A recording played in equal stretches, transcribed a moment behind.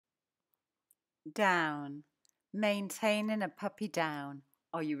Down. Maintaining a puppy down.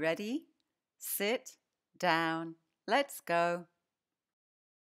 Are you ready? Sit, down, let's go.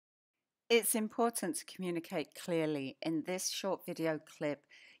 It's important to communicate clearly. In this short video clip,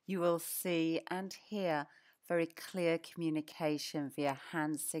 you will see and hear very clear communication via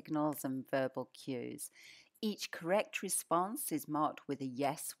hand signals and verbal cues. Each correct response is marked with a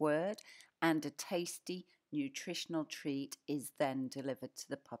yes word, and a tasty, nutritional treat is then delivered to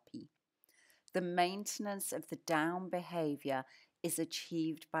the puppy. The maintenance of the down behavior is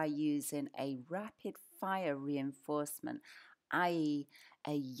achieved by using a rapid fire reinforcement, i.e.,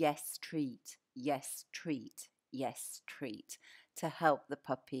 a yes treat, yes treat, yes treat, to help the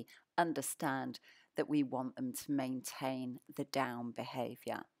puppy understand that we want them to maintain the down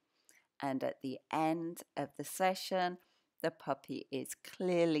behavior. And at the end of the session, the puppy is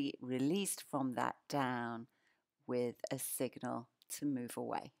clearly released from that down with a signal to move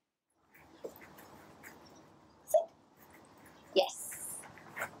away. Yes.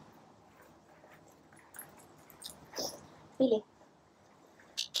 Billy.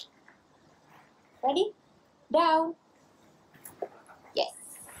 Ready? Down. Yes.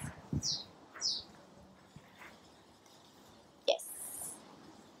 Yes.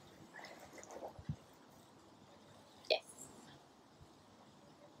 Yes.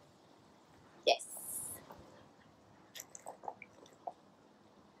 Yes.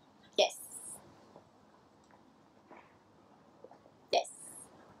 Yes. Yes.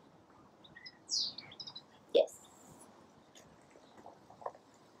 Yes.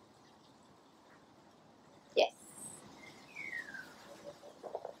 Yes.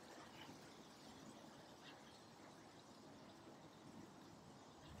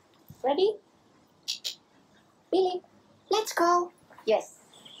 Ready? Billy, let's go. Yes.